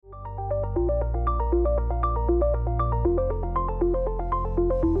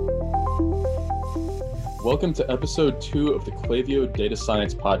Welcome to episode 2 of the Klaviyo Data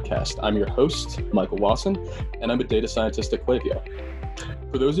Science Podcast. I'm your host, Michael Wasson, and I'm a data scientist at Klaviyo.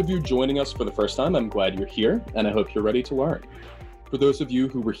 For those of you joining us for the first time, I'm glad you're here, and I hope you're ready to learn. For those of you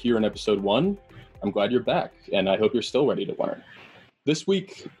who were here in episode 1, I'm glad you're back, and I hope you're still ready to learn. This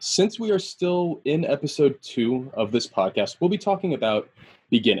week, since we are still in episode 2 of this podcast, we'll be talking about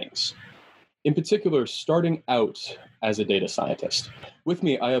beginnings. In particular, starting out as a data scientist. With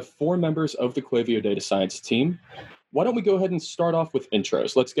me, I have 4 members of the Klaviyo Data Science team. Why don't we go ahead and start off with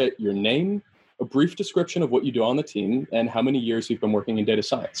intros? Let's get your name, a brief description of what you do on the team, and how many years you've been working in data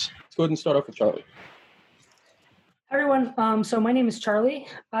science. Let's go ahead and start off with Charlie. Hi, everyone. So my name is Charlie.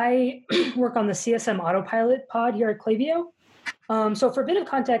 I work on the CSM Autopilot pod here at Klaviyo. So for a bit of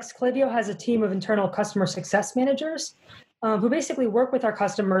context, Klaviyo has a team of internal customer success managers who basically work with our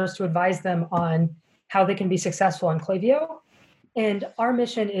customers to advise them on how they can be successful on Klaviyo. And our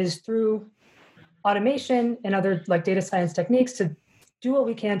mission is through automation and other like data science techniques to do what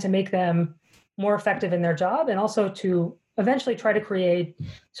we can to make them more effective in their job, and also to eventually try to create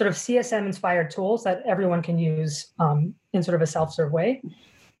sort of CSM-inspired tools that everyone can use in sort of a self-serve way.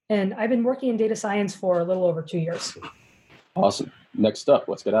 And I've been working in data science for a little over 2 years. Awesome. Next up,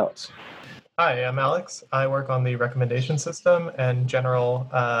 let's get Alex. Hi, I'm Alex. I work on the recommendation system and general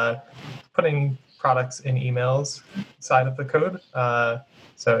putting products in emails side of the code.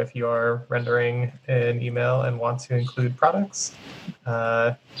 So if you are rendering an email and want to include products,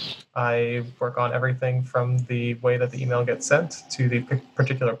 I work on everything from the way that the email gets sent to the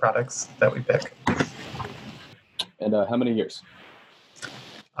particular products that we pick. And how many years?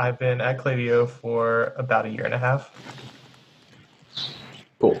 I've been at Klaviyo for about 1.5 years.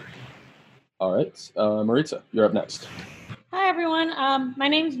 Cool. All right. Maritza, you're up next. Hi, everyone. My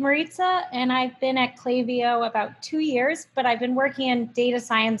name is Maritza, and I've been at Klaviyo about 2 years, but I've been working in data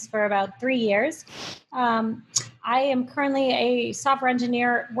science for about 3 years. I am currently a software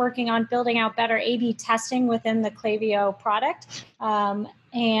engineer working on building out better A/B testing within the Klaviyo product,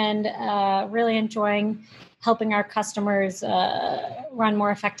 and really enjoying helping our customers run more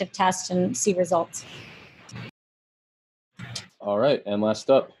effective tests and see results. All right. And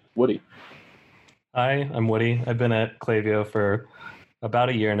last up, Woody. Hi, I'm Woody. I've been at Klaviyo for about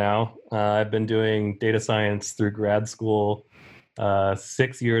 1 year now. I've been doing data science through grad school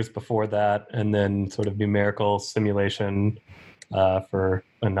 6 years before that, and then sort of numerical simulation for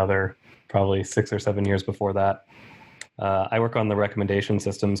another probably 6 or 7 years before that. I work on the recommendation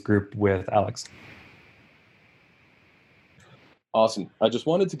systems group with Alex. Awesome. I just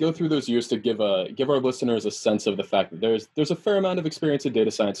wanted to go through those years to give our listeners a sense of the fact that there's a fair amount of experience in data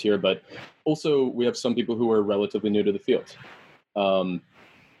science here, but also we have some people who are relatively new to the field.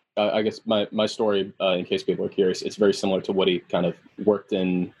 I guess my story, in case people are curious, it's very similar to what he kind of worked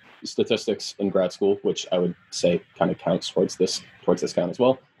in statistics in grad school, which I would say kind of counts towards this count as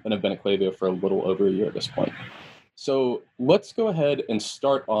well. And I've been at Klaviyo for a little over 1 year at this point. So let's go ahead and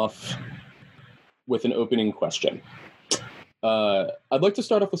start off with an opening question. I'd like to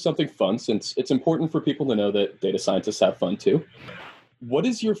start off with something fun, since it's important for people to know that data scientists have fun too. What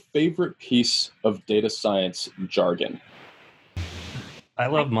is your favorite piece of data science jargon? I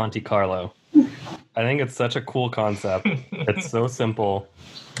love Monte Carlo. I think it's such a cool concept. It's so simple.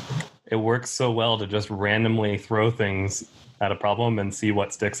 It works so well to just randomly throw things at a problem and see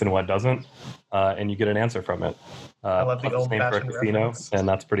what sticks and what doesn't, and you get an answer from it. I love the old-fashioned casino, and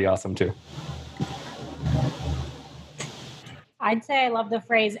that's pretty awesome too. I'd say I love the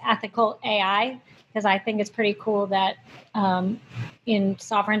phrase ethical AI, because I think it's pretty cool that in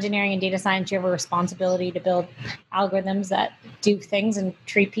software engineering and data science, you have a responsibility to build algorithms that do things and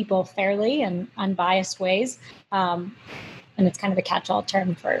treat people fairly and unbiased ways. And it's kind of a catch-all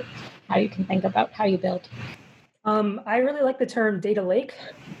term for how you can think about how you build. I really like the term data lake.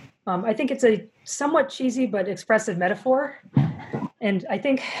 I think it's a somewhat cheesy but expressive metaphor. And I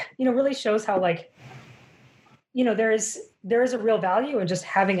think, really shows how there is a real value in just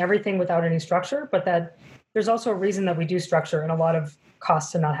having everything without any structure, but that there's also a reason that we do structure and a lot of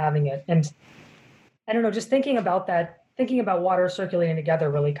costs to not having it. And I don't know, just thinking about that, thinking about water circulating together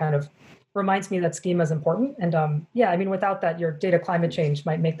really kind of reminds me that schema is important. And without that, your data climate change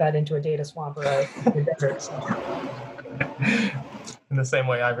might make that into a data swamp or a desert. So. In the same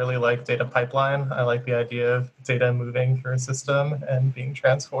way, I really like data pipeline. I like the idea of data moving through a system and being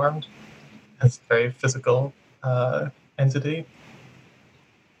transformed as a very physical entity.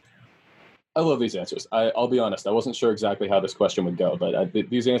 I love these answers. I'll be honest, I wasn't sure exactly how this question would go, but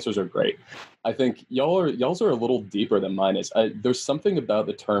these answers are great. I think y'all's are a little deeper than mine is. There's something about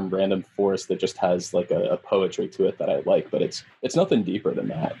the term random forest that just has like a poetry to it that I like, but it's nothing deeper than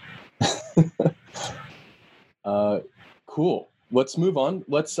that. Cool. Let's move on.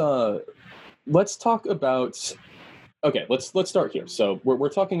 Let's talk about. Okay, let's start here. So we're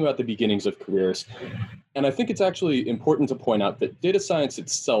talking about the beginnings of careers, and I think it's actually important to point out that data science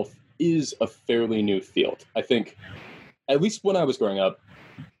itself is a fairly new field. I think, at least when I was growing up,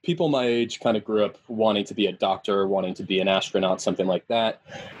 people my age kind of grew up wanting to be a doctor, wanting to be an astronaut, something like that.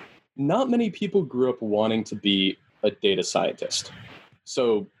 Not many people grew up wanting to be a data scientist.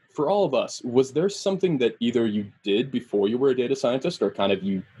 So for all of us, was there something that either you did before you were a data scientist or kind of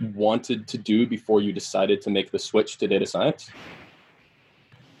you wanted to do before you decided to make the switch to data science?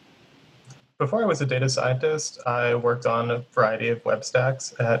 Before I was a data scientist, I worked on a variety of web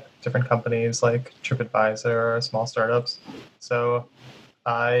stacks at different companies like TripAdvisor or small startups. So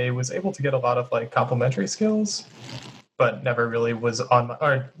I was able to get a lot of like complementary skills, but never really was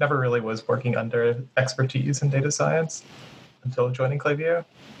working under expertise in data science until joining Klaviyo.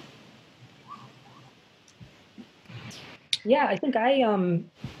 Yeah, I think I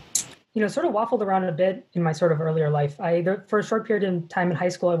sort of waffled around a bit in my sort of earlier life. For a short period of time in high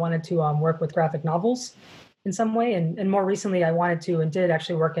school, I wanted to work with graphic novels in some way, and more recently, I wanted to and did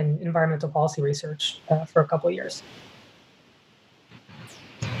actually work in environmental policy research for a couple of years.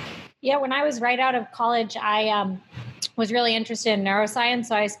 Yeah, when I was right out of college, I was really interested in neuroscience.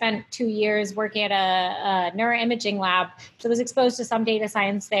 So I spent 2 years working at a neuroimaging lab. So I was exposed to some data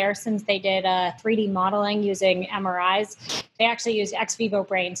science there since they did 3D modeling using MRIs. They actually use ex vivo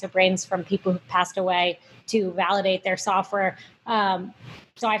brains, so brains from people who passed away, to validate their software.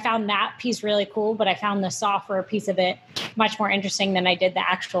 So I found that piece really cool, but I found the software piece of it much more interesting than I did the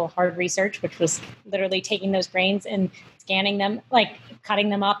actual hard research, which was literally taking those brains and scanning them, like cutting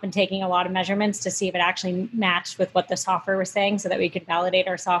them up and taking a lot of measurements to see if it actually matched with what the software was saying so that we could validate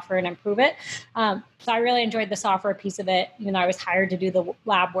our software and improve it. So I really enjoyed the software piece of it, even though I was hired to do the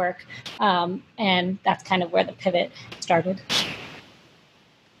lab work. And that's kind of where the pivot started.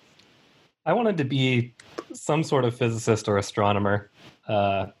 I wanted to be some sort of physicist or astronomer.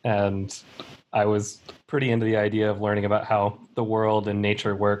 And I was pretty into the idea of learning about how the world and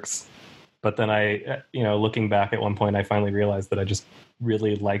nature works. But then looking back at one point, I finally realized that I just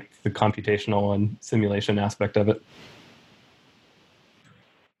really liked the computational and simulation aspect of it.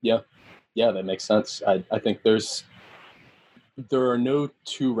 Yeah, that makes sense. I think there are no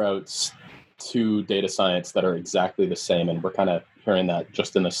two routes to data science that are exactly the same, and we're kind of hearing that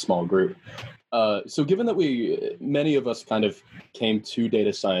just in a small group. So given that many of us kind of came to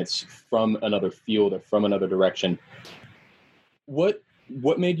data science from another field or from another direction, what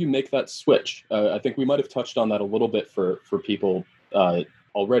made you make that switch? I think we might have touched on that a little bit for people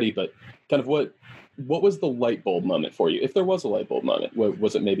already, but kind of what was the light bulb moment for you? If there was a light bulb moment,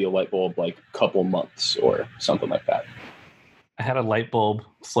 was it maybe a light bulb like couple months or something like that? I had a light bulb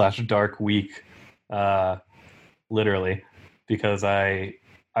 / dark week, literally, because I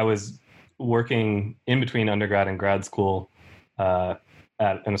was working in between undergrad and grad school at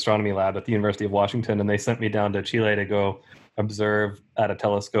an astronomy lab at the University of Washington, and they sent me down to Chile to go observe at a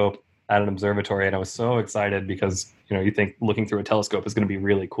telescope at an observatory, and I was so excited because you think looking through a telescope is going to be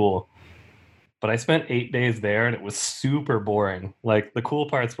really cool. But I spent 8 days there, and it was super boring. Like, the cool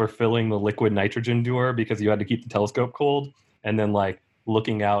parts were filling the liquid nitrogen dewar because you had to keep the telescope cold, and then like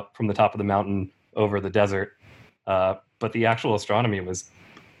looking out from the top of the mountain over the desert. But the actual astronomy was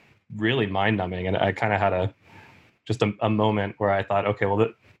really mind-numbing, and I kind of had a moment where I thought, okay, well,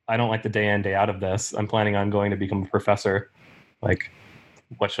 I don't like the day in, day out of this. I'm planning on going to become a professor. Like,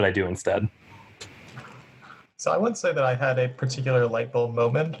 what should I do instead? So I wouldn't say that I had a particular light bulb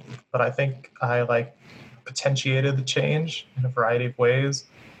moment, but I think I potentiated the change in a variety of ways.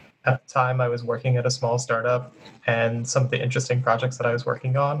 At the time, I was working at a small startup, and some of the interesting projects that I was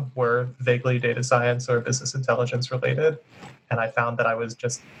working on were vaguely data science or business intelligence related. And I found that I was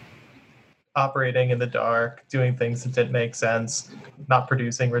just operating in the dark, doing things that didn't make sense, not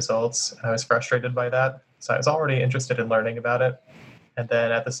producing results. And I was frustrated by that. So I was already interested in learning about it. And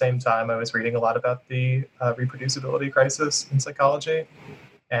then at the same time, I was reading a lot about the reproducibility crisis in psychology.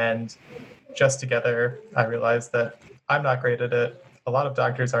 And just together, I realized that I'm not great at it. A lot of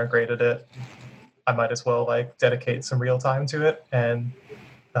doctors aren't great at it. I might as well dedicate some real time to it and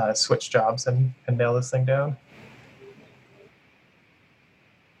switch jobs and nail this thing down.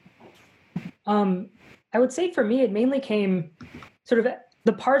 I would say for me, it mainly came sort of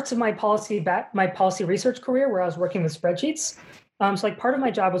the parts of my policy research career where I was working with spreadsheets. So part of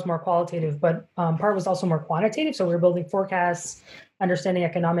my job was more qualitative, but part was also more quantitative. So we were building forecasts, understanding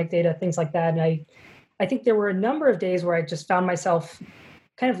economic data, things like that. And I think there were a number of days where I just found myself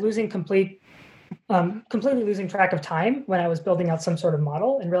kind of losing complete completely losing track of time when I was building out some sort of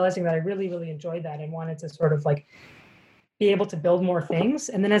model and realizing that I really, really enjoyed that and wanted to sort of like be able to build more things.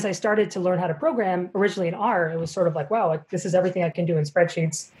 And then as I started to learn how to program originally in R, it was sort of like, wow, like, this is everything I can do in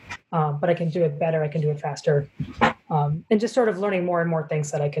spreadsheets, but I can do it better. I can do it faster. And just sort of learning more and more things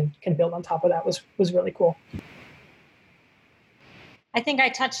that I can build on top of that was really cool. I think I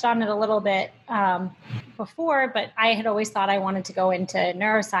touched on it a little bit before, but I had always thought I wanted to go into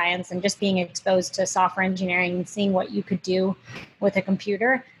neuroscience, and just being exposed to software engineering and seeing what you could do with a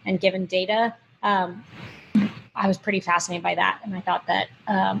computer and given data. I was pretty fascinated by that. And I thought that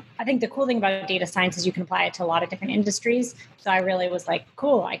I think the cool thing about data science is you can apply it to a lot of different industries. So I really was like,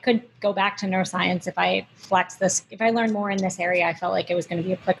 cool, I could go back to neuroscience if I flex this. If I learned more in this area, I felt like it was going to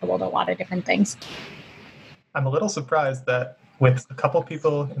be applicable to a lot of different things. I'm a little surprised that with a couple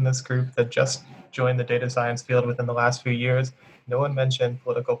people in this group that just joined the data science field within the last few years, no one mentioned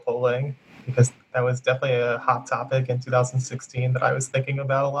political polling, because that was definitely a hot topic in 2016 that I was thinking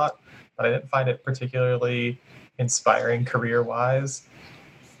about a lot, but I didn't find it particularly inspiring career-wise.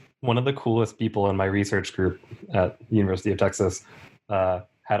 One of the coolest people in my research group at the University of Texas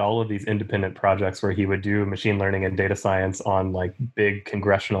had all of these independent projects where he would do machine learning and data science on like big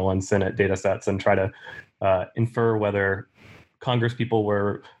congressional and Senate data sets and try to infer whether Congress people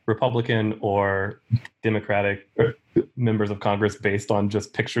were Republican or Democratic members of Congress based on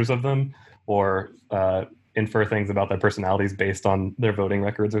just pictures of them, or infer things about their personalities based on their voting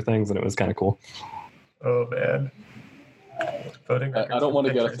records or things. And it was kind of cool. Oh, man. Voting records. I don't want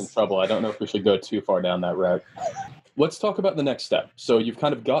to get us in trouble. I don't know if we should go too far down that route. Let's talk about the next step. So you've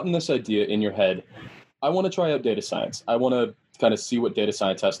kind of gotten this idea in your head. I want to try out data science. I want to kind of see what data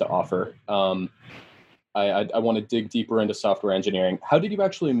science has to offer. I want to dig deeper into software engineering. How did you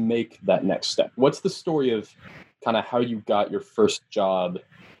actually make that next step? What's the story of kind of how you got your first job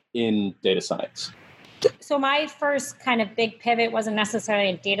in data science? So my first kind of big pivot wasn't necessarily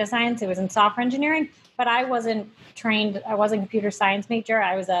in data science. It was in software engineering, but I wasn't trained. I wasn't a computer science major.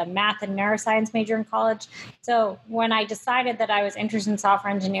 I was a math and neuroscience major in college. So when I decided that I was interested in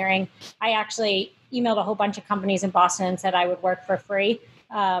software engineering, I actually emailed a whole bunch of companies in Boston and said I would work for free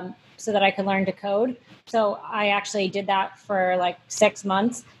so that I could learn to code. So I actually did that for like 6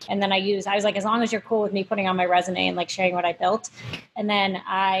 months. And then I was like, as long as you're cool with me putting on my resume and like sharing what I built. And then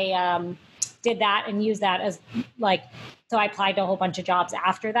I did that and used that as like, so I applied to a whole bunch of jobs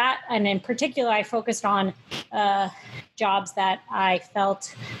after that. And in particular, I focused on jobs that I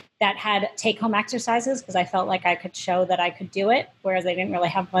felt that had take-home exercises, because I felt like I could show that I could do it, whereas I didn't really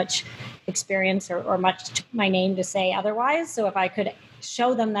have much experience or much to my name to say otherwise. So if I could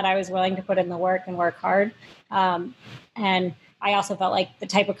show them that I was willing to put in the work and work hard. And I also felt like the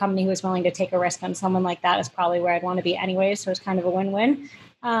type of company who was willing to take a risk on someone like that is probably where I'd want to be anyway. So it's kind of a win-win.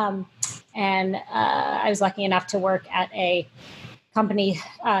 And I was lucky enough to work at a company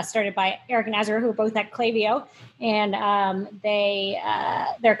started by Eric and Ezra, who were both at Klaviyo. And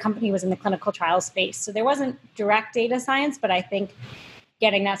their company was in the clinical trial space. So there wasn't direct data science, but I think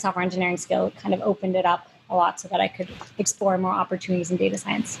getting that software engineering skill kind of opened it up a lot so that I could explore more opportunities in data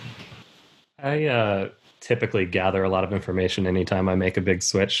science. I typically gather a lot of information anytime I make a big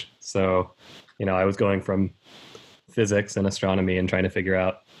switch. So, I was going from physics and astronomy and trying to figure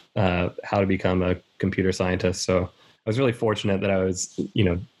out how to become a computer scientist. So I was really fortunate that I was,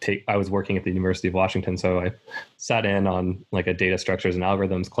 I was working at the University of Washington. So I sat in on like a data structures and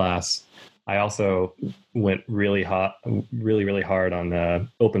algorithms class. I also went really hard on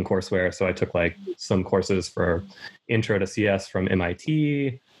OpenCourseware. So I took like some courses for Intro to CS from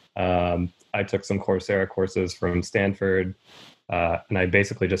MIT. I took some Coursera courses from Stanford. And I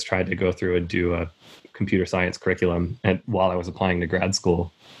basically just tried to go through and do a computer science curriculum while I was applying to grad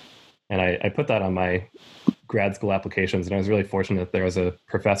school. And I put that on my grad school applications. And I was really fortunate that there was a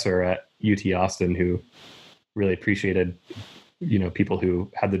professor at UT Austin who really appreciated, people who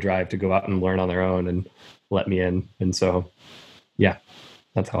had the drive to go out and learn on their own and let me in. And so, yeah,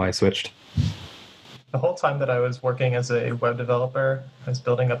 that's how I switched. The whole time that I was working as a web developer, I was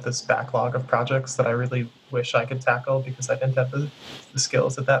building up this backlog of projects that I really wish I could tackle because I didn't have the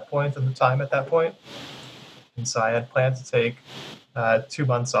skills at that point and the time at that point. And so I had planned to take 2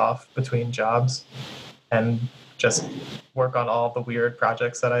 months off between jobs and just work on all the weird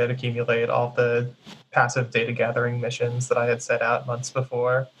projects that I had accumulated, all the passive data gathering missions that I had set out months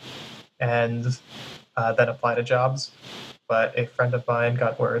before, and then apply to jobs. But a friend of mine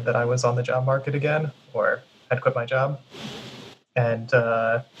got word that I was on the job market again, or had quit my job, and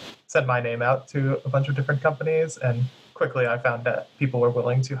sent my name out to a bunch of different companies. And quickly I found that people were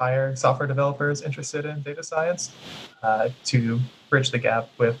willing to hire software developers interested in data science to bridge the gap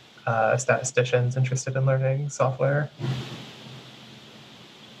with statisticians interested in learning software?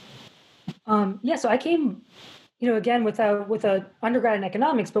 So I came, again, with a undergrad in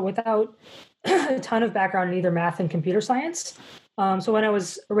economics, but without a ton of background in either math and computer science. So when I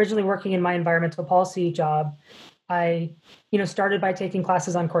was originally working in my environmental policy job, I, started by taking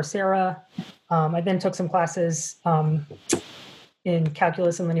classes on Coursera. I then took some classes in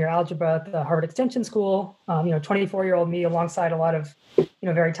calculus and linear algebra at the Harvard Extension School. 24-year-old me alongside a lot of,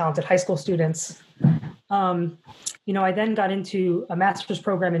 very talented high school students. I then got into a master's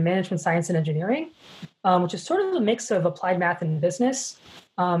program in management science and engineering, which is sort of a mix of applied math and business.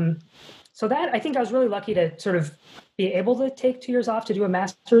 So that I think I was really lucky to sort of be able to take 2 years off to do a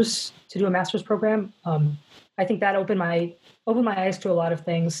master's program. I think that opened my eyes to a lot of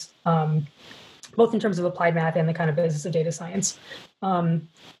things, both in terms of applied math and the kind of business of data science.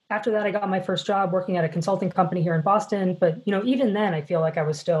 After that, I got my first job working at a consulting company here in Boston. But even then, I feel like I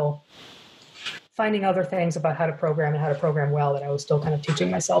was still finding other things about how to program and how to program well that I was still kind of teaching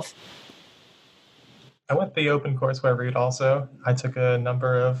myself. I went the open courseware route also. I took a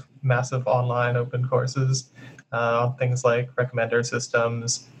number of massive online open courses on things like recommender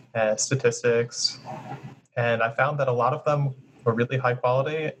systems and statistics. And I found that a lot of them were really high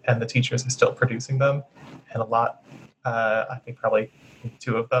quality and the teachers are still producing them. And a lot, I think probably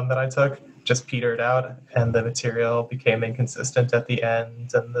 2 of them that I took just petered out and the material became inconsistent at the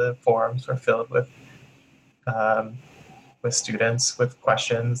end and the forums were filled with students with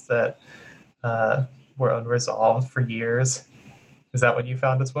questions that were unresolved for years. Is that what you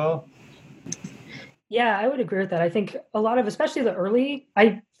found as well? Yeah, I would agree with that. I think a lot of, especially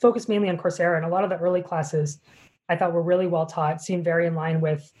I focused mainly on Coursera, and a lot of the early classes I thought were really well taught, seemed very in line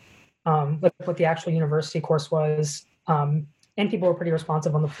with what the actual university course was. And people were pretty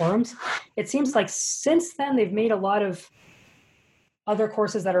responsive on the forums. It seems like since then, they've made a lot of other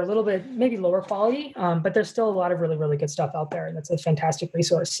courses that are a little bit maybe lower quality, but there's still a lot of really, really good stuff out there. And that's a fantastic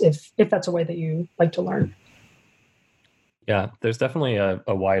resource if that's a way that you like to learn. Yeah, there's definitely a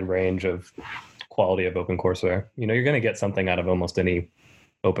wide range of quality of OpenCourseware. You're going to get something out of almost any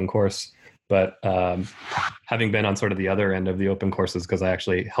open course, but having been on sort of the other end of the open courses, because I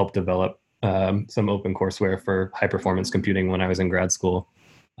actually helped develop some OpenCourseware for high performance computing when I was in grad school.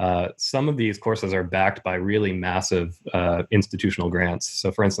 Some of these courses are backed by really massive institutional grants.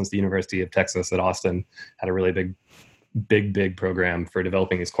 So for instance, the University of Texas at Austin had a really big program for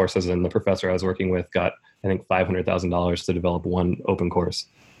developing these courses. And the professor I was working with got, I think, $500,000 to develop one open course.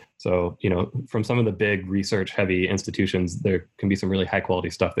 So, from some of the big research heavy institutions, there can be some really high quality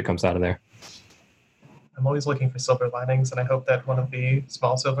stuff that comes out of there. I'm always looking for silver linings, and I hope that one of the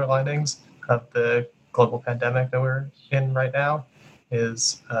small silver linings of the global pandemic that we're in right now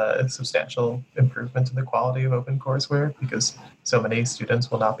is a substantial improvement in the quality of OpenCourseware, because so many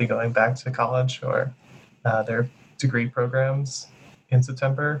students will not be going back to college or their degree programs in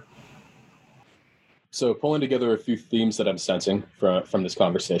September. So pulling together a few themes that I'm sensing from this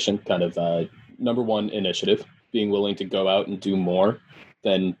conversation, kind of number one, initiative, being willing to go out and do more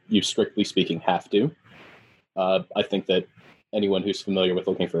than you strictly speaking have to. I think that anyone who's familiar with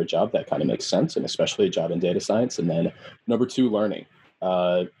looking for a job, that kind of makes sense, and especially a job in data science. And then number 2, learning.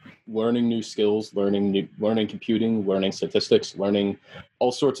 Learning new skills, learning computing, learning statistics, learning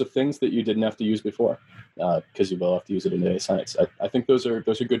all sorts of things that you didn't have to use before, because you will have to use it in data science. I think those are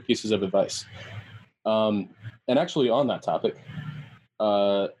good pieces of advice. And actually, on that topic,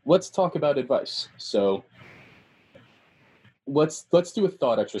 let's talk about advice. So let's do a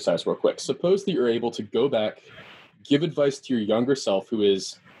thought exercise real quick. Suppose that you're able to go back, give advice to your younger self who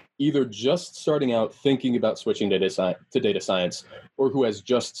is either just starting out thinking about switching to data science, or who has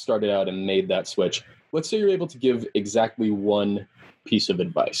just started out and made that switch. Let's say you're able to give exactly one piece of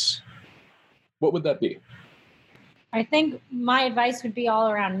advice. What would that be? I think my advice would be all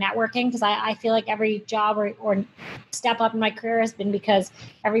around networking, because I feel like every job or step up in my career has been because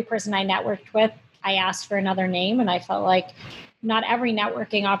every person I networked with, I asked for another name, and I felt like not every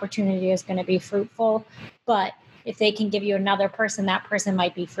networking opportunity is going to be fruitful, but if they can give you another person, that person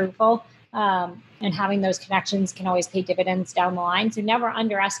might be fruitful. And having those connections can always pay dividends down the line. So never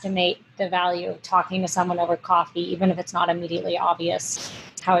underestimate the value of talking to someone over coffee, even if it's not immediately obvious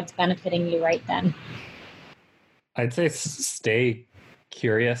how it's benefiting you right then. I'd say stay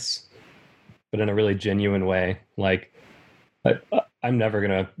curious, but in a really genuine way. Like, I'm never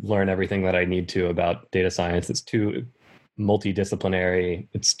going to learn everything that I need to about data science. It's too multidisciplinary.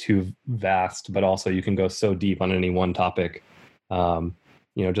 It's too vast, but also you can go so deep on any one topic.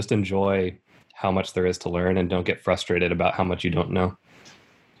 Just enjoy how much there is to learn and don't get frustrated about how much you don't know.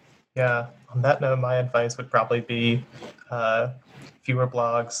 Yeah. On that note, my advice would probably be fewer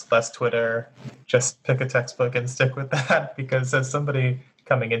blogs, less Twitter, just pick a textbook and stick with that. Because as somebody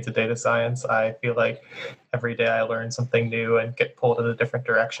coming into data science, I feel like every day I learn something new and get pulled in a different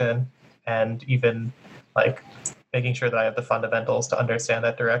direction. And even like making sure that I have the fundamentals to understand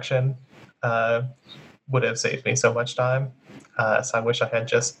that direction would have saved me so much time. So I wish I had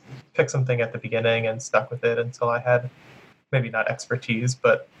just picked something at the beginning and stuck with it until I had maybe not expertise,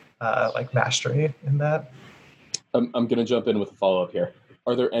 but like mastery in that. I'm going to jump in with a follow-up here.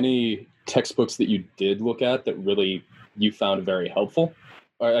 Are there any textbooks that you did look at that really you found very helpful?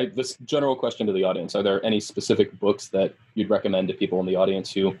 This general question to the audience, are there any specific books that you'd recommend to people in the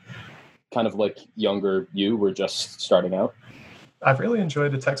audience who kind of like younger you were just starting out? I've really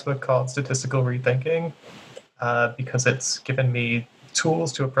enjoyed a textbook called Statistical Rethinking because it's given me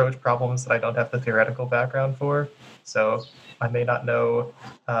tools to approach problems that I don't have the theoretical background for. So I may not know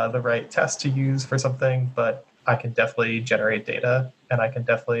the right test to use for something, but I can definitely generate data, and I can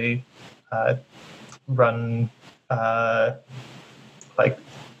definitely run or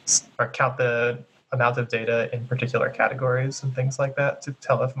count the amount of data in particular categories and things like that to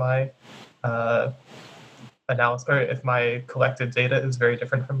tell if my analysis or if my collected data is very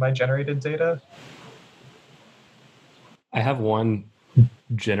different from my generated data. I have one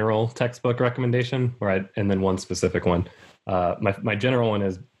general textbook recommendation, and then one specific one. My general one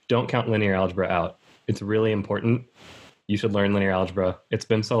is don't count linear algebra out. It's really important. You should learn linear algebra. It's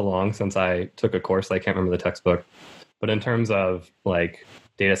been so long since I took a course, I can't remember the textbook. But in terms of like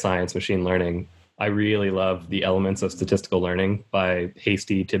data science, machine learning, I really love The Elements of Statistical Learning by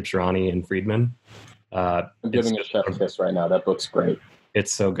Hastie, Tibshirani, and Friedman. I'm giving it a chef kiss right now. That book's great.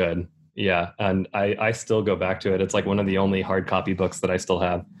 It's so good. Yeah. And I still go back to it. It's like one of the only hard copy books that I still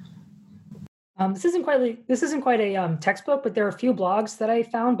have. This isn't quite a textbook, but there are a few blogs that I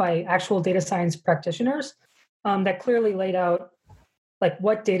found by actual data science practitioners that clearly laid out like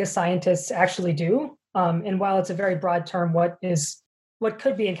what data scientists actually do. And while it's a very broad term, what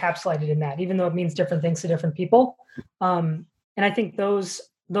could be encapsulated in that, even though it means different things to different people. And I think those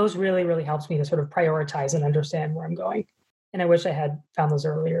really, really helps me to sort of prioritize and understand where I'm going. And I wish I had found those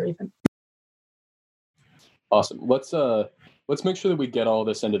earlier even. Awesome. Let's make sure that we get all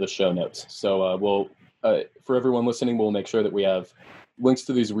this into the show notes. So we'll, for everyone listening, we'll make sure that we have links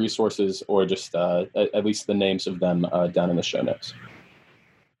to these resources or just at least the names of them down in the show notes.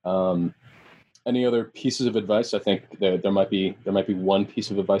 Any other pieces of advice? I think there might be one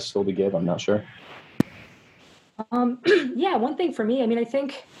piece of advice still to give. I'm not sure. Yeah, one thing for me, I mean, I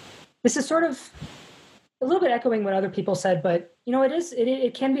think this is sort of a little bit echoing what other people said, but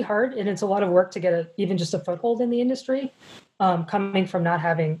it can be hard, and it's a lot of work to get even just a foothold in the industry, especially coming from not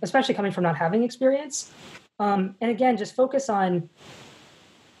having experience. And again, just focus on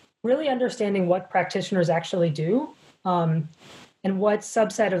really understanding what practitioners actually do, and what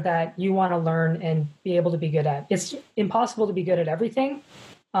subset of that you want to learn and be able to be good at. It's impossible to be good at everything,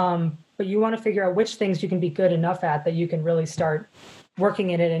 but you want to figure out which things you can be good enough at that you can really start working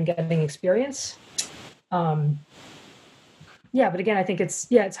in it and getting experience. But again, I think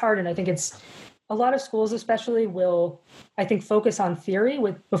it's hard. And I think it's a lot of schools especially will, I think, focus on theory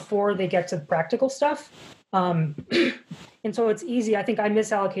before they get to practical stuff. And so it's easy. I think I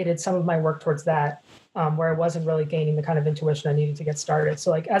misallocated some of my work towards that, where I wasn't really gaining the kind of intuition I needed to get started. So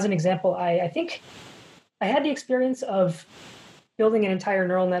like, as an example, I think I had the experience of building an entire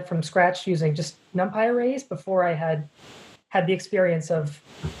neural net from scratch using just NumPy arrays before I had the experience of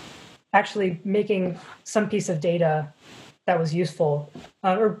actually making some piece of data that was useful,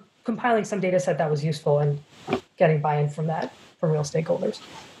 or compiling some data set that was useful and getting buy-in from real stakeholders.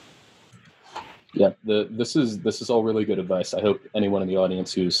 Yeah, this is all really good advice. I hope anyone in the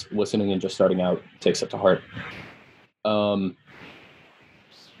audience who's listening and just starting out takes it to heart.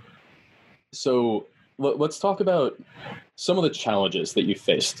 So let's talk about some of the challenges that you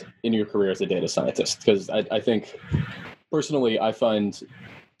faced in your career as a data scientist, because I think personally I find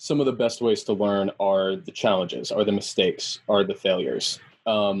some of the best ways to learn are the challenges, are the mistakes, are the failures.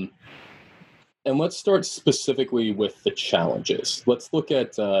 And let's start specifically with the challenges. Let's look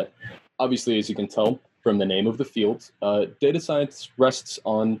at, obviously, as you can tell from the name of the field, data science rests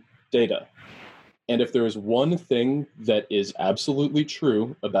on data. And if there is one thing that is absolutely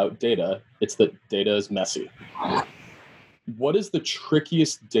true about data, it's that data is messy. What is the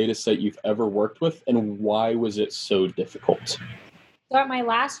trickiest data set you've ever worked with, and why was it so difficult? So at my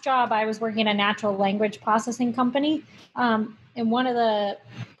last job, I was working at a natural language processing company. And one of the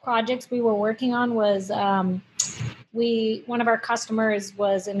projects we were working on was one of our customers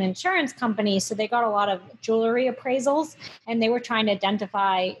was an insurance company. So they got a lot of jewelry appraisals, and they were trying to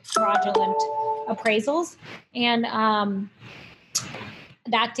identify fraudulent appraisals. And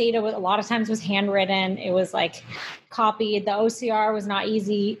that data was, a lot of times was handwritten. It was like copied. The OCR was not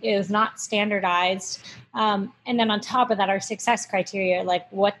easy. It was not standardized. And then on top of that, our success criteria,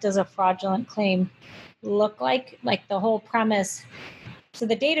 like what does a fraudulent claim look like? Like the whole premise. So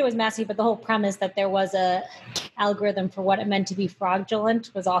the data was messy, but the whole premise that there was a algorithm for what it meant to be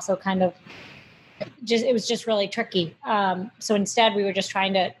fraudulent was also kind of it was just really tricky. So instead we were just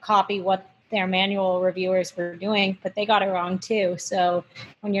trying to copy what their manual reviewers were doing, but they got it wrong too. So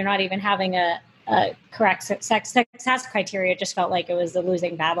when you're not even having a correct success criteria, it just felt like it was a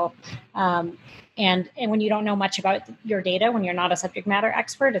losing battle. And when you don't know much about your data, when you're not a subject matter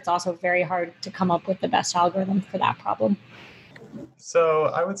expert, it's also very hard to come up with the best algorithm for that problem. So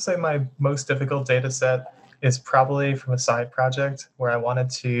I would say my most difficult data set is probably from a side project where I wanted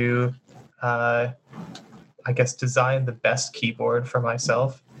to, design the best keyboard for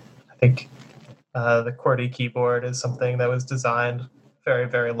myself. I think the QWERTY keyboard is something that was designed very,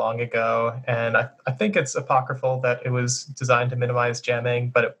 very long ago. And I think it's apocryphal that it was designed to minimize jamming,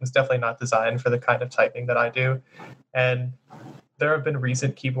 but it was definitely not designed for the kind of typing that I do. And there have been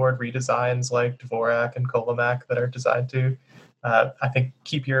recent keyboard redesigns like Dvorak and Colomac that are designed to, I think,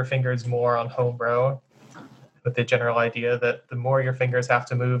 keep your fingers more on home row, with the general idea that the more your fingers have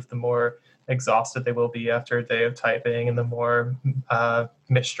to move, the more exhausted they will be after a day of typing and the more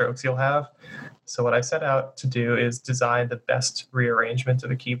misstrokes you'll have. So what I set out to do is design the best rearrangement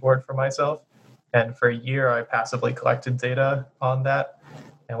of a keyboard for myself. And for a year, I passively collected data on that.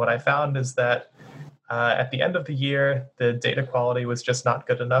 And what I found is that at the end of the year, the data quality was just not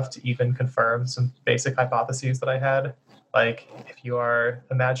good enough to even confirm some basic hypotheses that I had. Like if you are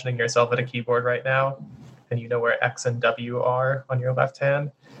imagining yourself at a keyboard right now, and you know where X and W are on your left hand,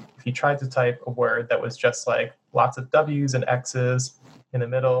 if you tried to type a word that was just like lots of W's and X's in the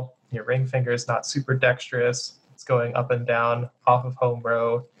middle, your ring finger is not super dexterous, it's going up and down off of home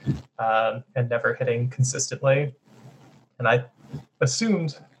row and never hitting consistently. And I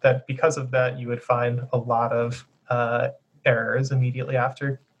assumed that because of that, you would find a lot of errors immediately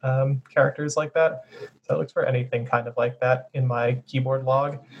after characters like that. So I looked for anything kind of like that in my keyboard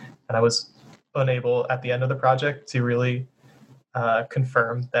log, and I was unable at the end of the project to really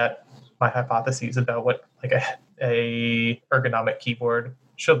confirm that my hypotheses about what like a ergonomic keyboard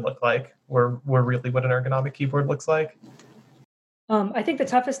should look like were really what an ergonomic keyboard looks like. I think the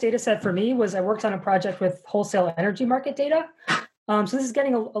toughest data set for me was I worked on a project with wholesale energy market data. So this is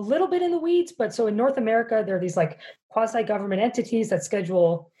getting a little bit in the weeds, but so in North America, there are these like quasi-government entities that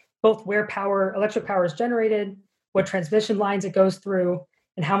schedule both where electric power is generated, what transmission lines it goes through,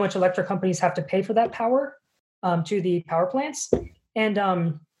 and how much electric companies have to pay for that power to the power plants. And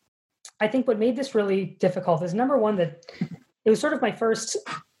I think what made this really difficult is, number one, that it was sort of my first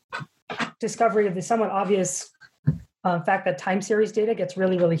discovery of the somewhat obvious fact that time series data gets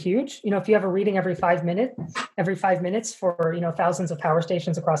really, really huge. You know, if you have a reading every 5 minutes for, thousands of power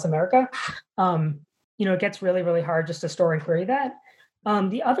stations across America, it gets really, really hard just to store and query that.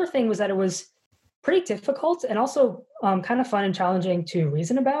 The other thing was that it was pretty difficult and also kind of fun and challenging to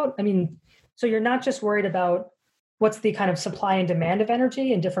reason about. I mean, so you're not just worried about what's the kind of supply and demand of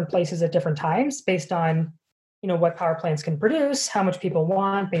energy in different places at different times based on, what power plants can produce, how much people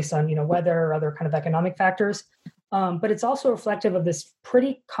want based on, weather or other kind of economic factors. But it's also reflective of this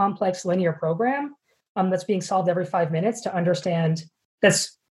pretty complex linear program that's being solved every 5 minutes to understand,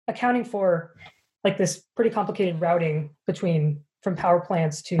 that's accounting for like this pretty complicated routing from power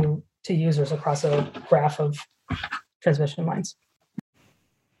plants to users across a graph of transmission lines.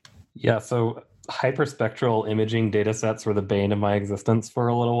 Yeah, so hyperspectral imaging data sets were the bane of my existence for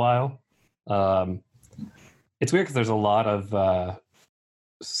a little while. It's weird because there's a lot of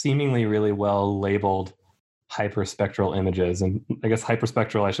seemingly really well labeled hyperspectral images. And I guess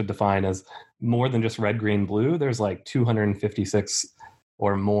hyperspectral I should define as more than just red, green, blue. There's like 256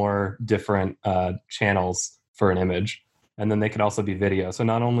 or more different channels for an image. And then they can also be video. So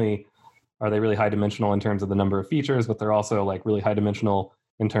not only are they really high dimensional in terms of the number of features, but they're also like really high dimensional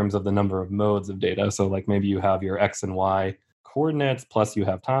in terms of the number of modes of data. So like maybe you have your X and Y coordinates, plus you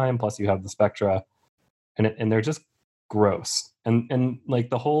have time, plus you have the spectra, and they're just gross. And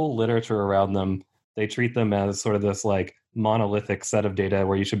like the whole literature around them, they treat them as sort of this like monolithic set of data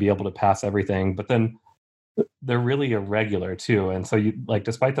where you should be able to pass everything, but then they're really irregular too. And so you like,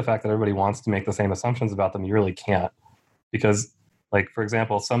 despite the fact that everybody wants to make the same assumptions about them, you really can't. Because like, for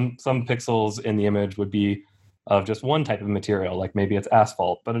example, some pixels in the image would be of just one type of material, like maybe it's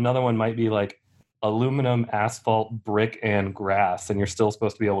asphalt, but another one might be like aluminum, asphalt, brick, and grass, and you're still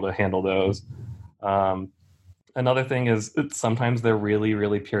supposed to be able to handle those. Another thing is sometimes they're really,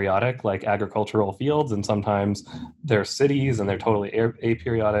 really periodic, like agricultural fields, and sometimes they're cities and they're totally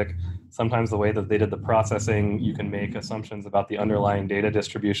aperiodic. Sometimes the way that they did the processing, you can make assumptions about the underlying data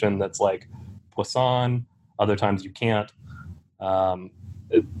distribution that's like Poisson. Other times you can't. Um,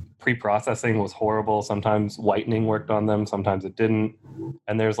 Pre-processing was horrible. Sometimes whitening worked on them, sometimes it didn't.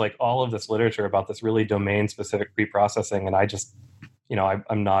 And there's like all of this literature about this really domain-specific pre-processing, and I just,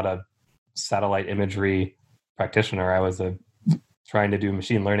 I'm not a satellite imagery practitioner. I was trying to do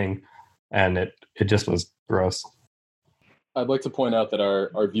machine learning, and it just was gross. I'd like to point out that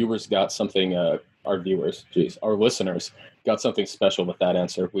our viewers got something. Our listeners got something special with that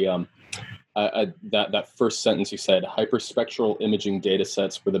answer. We that first sentence you said, hyperspectral imaging data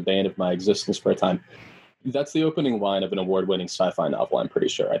sets were the bane of my existence for a time. That's the opening line of an award-winning sci-fi novel, I'm pretty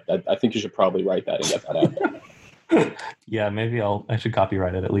sure. I think you should probably write that and get that out there. Yeah, maybe I should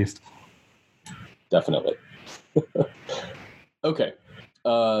copyright it at least. Definitely. Okay.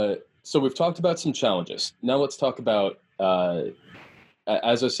 So we've talked about some challenges. Now let's talk about,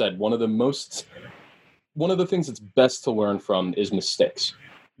 as I said, one of the things that's best to learn from is mistakes.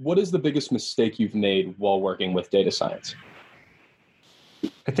 What is the biggest mistake you've made while working with data science?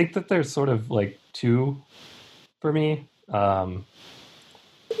 I think that there's sort of like two for me. One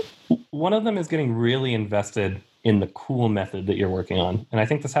of them is getting really invested in the cool method that you're working on. And I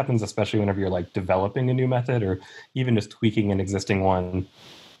think this happens especially whenever you're like developing a new method or even just tweaking an existing one.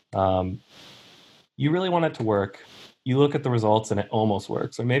 You really want it to work. You look at the results and it almost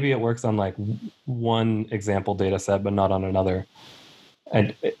works. Or maybe it works on like one example data set, but not on another.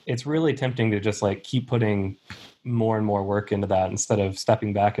 And it's really tempting to just like keep putting more and more work into that instead of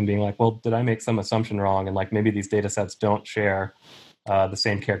stepping back and being like, well, did I make some assumption wrong? And like maybe these data sets don't share the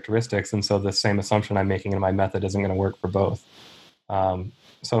same characteristics. And so the same assumption I'm making in my method isn't going to work for both.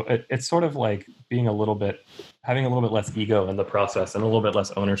 So it's sort of like having a little bit less ego in the process and a little bit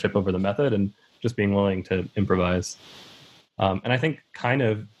less ownership over the method and just being willing to improvise. And I think kind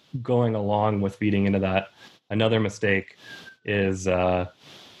of going along with feeding into that, another mistake is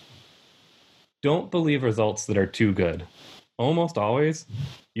don't believe results that are too good. Almost always,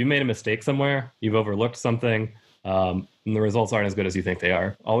 you made a mistake somewhere, you've overlooked something, and the results aren't as good as you think they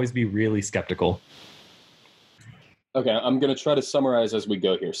are. Always be really skeptical. Okay, I'm going to try to summarize as we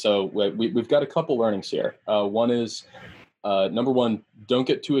go here. So we've got a couple learnings here. One is, number one, don't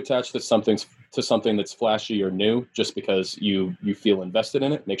get too attached to something that's flashy or new just because you feel invested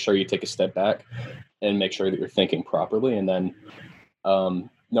in it. Make sure you take a step back and make sure that you're thinking properly. And then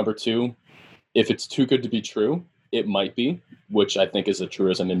number two, if it's too good to be true, it might be, which I think is a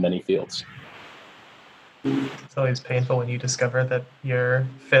truism in many fields. It's always painful when you discover that your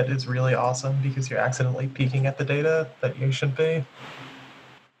fit is really awesome because you're accidentally peeking at the data that you shouldn't be.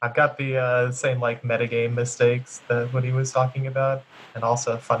 I've got the same like metagame mistakes that Woody was talking about, and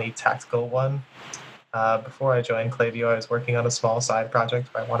also a funny tactical one. Before I joined Klaviyo, I was working on a small side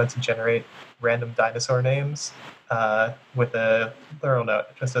project where I wanted to generate random dinosaur names with a Literal Note,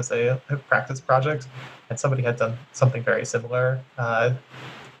 just as a practice project, and somebody had done something very similar.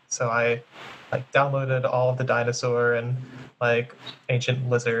 So I downloaded all of the dinosaur and like ancient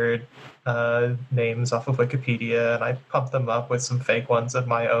lizard names off of Wikipedia, and I pumped them up with some fake ones of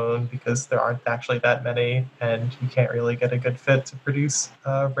my own because there aren't actually that many, and you can't really get a good fit to produce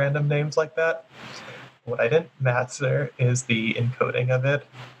random names like that. What I didn't master is the encoding of it.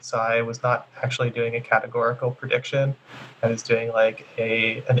 So I was not actually doing a categorical prediction. I was doing like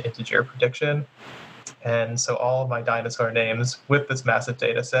an integer prediction. And so all of my dinosaur names with this massive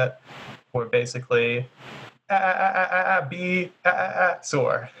data set were basically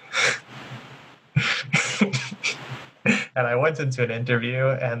soar. And I went into an interview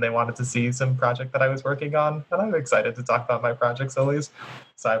and they wanted to see some project that I was working on. And I'm excited to talk about my projects always.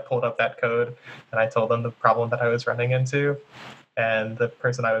 So I pulled up that code and I told them the problem that I was running into. And the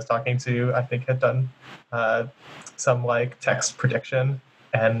person I was talking to, I think, had done some like text prediction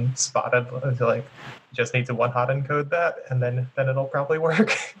and spotted like, you just need to one-hot encode that and then it'll probably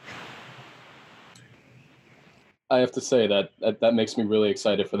work. I have to say that makes me really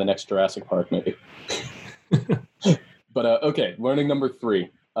excited for the next Jurassic Park movie. But okay, learning number 3,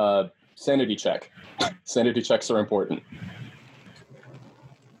 sanity check. Sanity checks are important.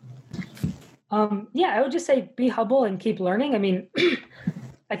 I would just say be humble and keep learning. I mean,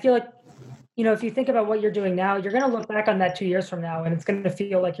 I feel like, if you think about what you're doing now, you're going to look back on that 2 years from now, and it's going to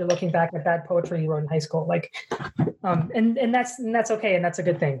feel like you're looking back at that poetry you wrote in high school. Like, and that's okay, and that's a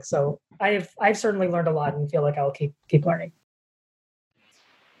good thing. So I've certainly learned a lot, and feel like I'll keep learning.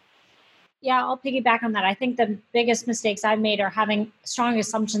 Yeah, I'll piggyback on that. I think the biggest mistakes I've made are having strong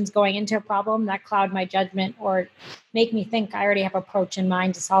assumptions going into a problem that cloud my judgment or make me think I already have an approach in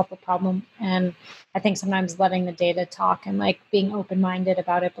mind to solve a problem. And I think sometimes letting the data talk and like being open-minded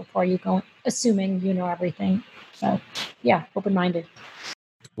about it before you go assuming you know everything. So yeah, open-minded.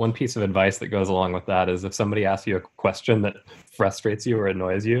 One piece of advice that goes along with that is if somebody asks you a question that frustrates you or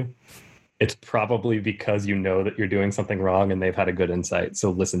annoys you, it's probably because you know that you're doing something wrong and they've had a good insight. So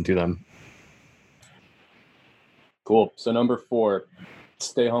listen to them. Cool. So number 4,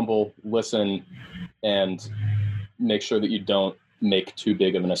 stay humble, listen, and make sure that you don't make too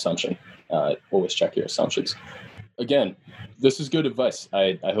big of an assumption. Always check your assumptions. Again, this is good advice.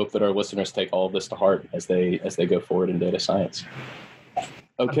 I hope that our listeners take all of this to heart as they go forward in data science.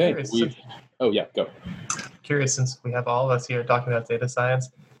 Okay. Go. Curious, since we have all of us here talking about data science,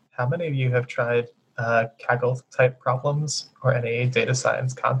 how many of you have tried Kaggle type problems or any data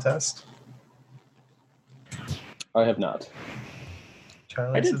science contest? I have not.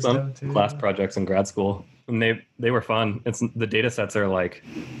 Charlie, I did some class projects in grad school, and they were fun. The data sets are like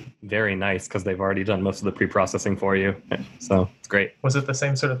very nice because they've already done most of the pre-processing for you, so it's great. Was it the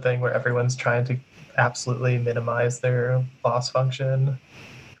same sort of thing where everyone's trying to absolutely minimize their loss function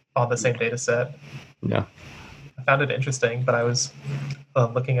on the same data set? Yeah. I found it interesting, but I was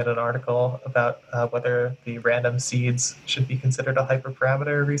looking at an article about whether the random seeds should be considered a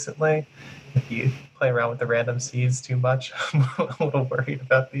hyperparameter recently. If you play around with the random seeds too much, I'm a little worried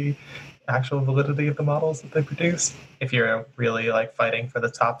about the actual validity of the models that they produce. If you're really like fighting for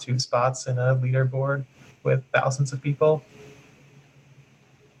the top 2 spots in a leaderboard with thousands of people.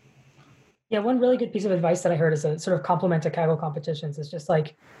 Yeah, one really good piece of advice that I heard is a sort of complement to Kaggle competitions is just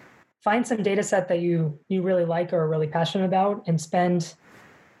like find some data set that you really like or are really passionate about and spend,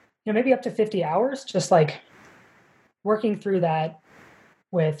 maybe up to 50 hours just like working through that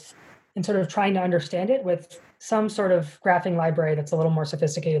and sort of trying to understand it with some sort of graphing library that's a little more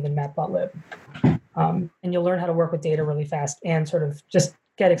sophisticated than Matplotlib. And you'll learn how to work with data really fast and sort of just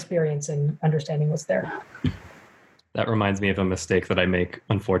get experience in understanding what's there. That reminds me of a mistake that I make,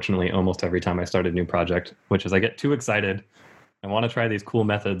 unfortunately, almost every time I start a new project, which is I get too excited. I want to try these cool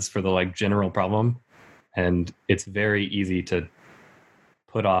methods for the like general problem. And it's very easy to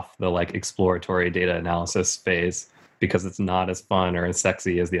put off the like exploratory data analysis phase because it's not as fun or as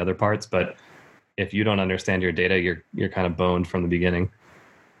sexy as the other parts. But if you don't understand your data, you're kind of boned from the beginning.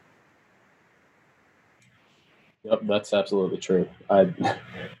 Yep, that's absolutely true.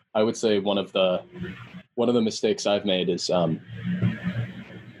 I would say one of the mistakes I've made is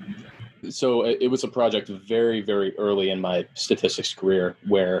so it was a project very, very early in my statistics career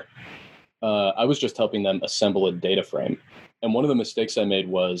where I was just helping them assemble a data frame. And one of the mistakes I made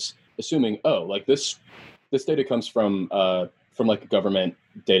was assuming, like this data comes from like a government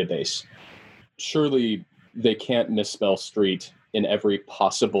database. Surely they can't misspell street in every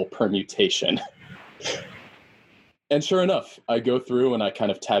possible permutation. And sure enough, I go through and I kind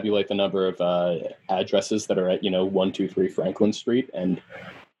of tabulate the number of addresses that are at 123 Franklin Street, and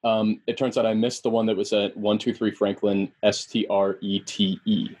it turns out I missed the one that was at 123 Franklin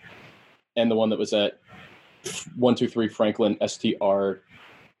STRETE, and the one that was at 123 Franklin STRE,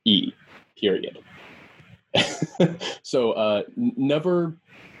 period. So never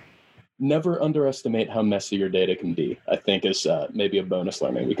underestimate how messy your data can be, I think is maybe a bonus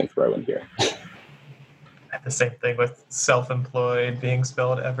learning we can throw in here. The same thing with self-employed being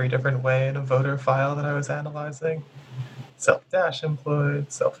spelled every different way in a voter file that I was analyzing.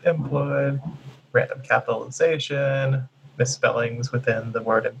 Self-employed, self-employed, random capitalization, misspellings within the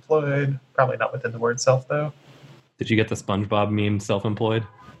word employed, probably not within the word self though. Did you get the SpongeBob meme, self-employed?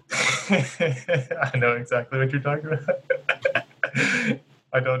 I know exactly what you're talking about.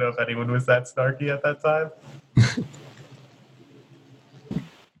 I don't know if anyone was that snarky at that time.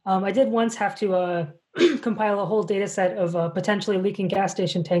 I did once have to compile a whole data set of potentially leaking gas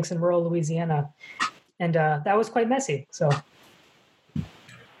station tanks in rural Louisiana. And that was quite messy. So,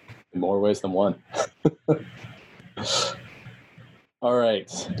 in more ways than one. All right.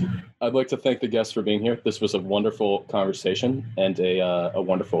 I'd like to thank the guests for being here. This was a wonderful conversation and a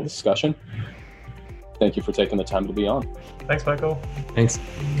wonderful discussion. Thank you for taking the time to be on. Thanks, Michael. Thanks.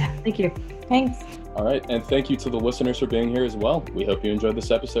 Thank you. Thanks. All right. And thank you to the listeners for being here as well. We hope you enjoyed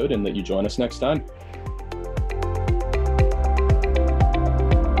this episode and that you join us next time.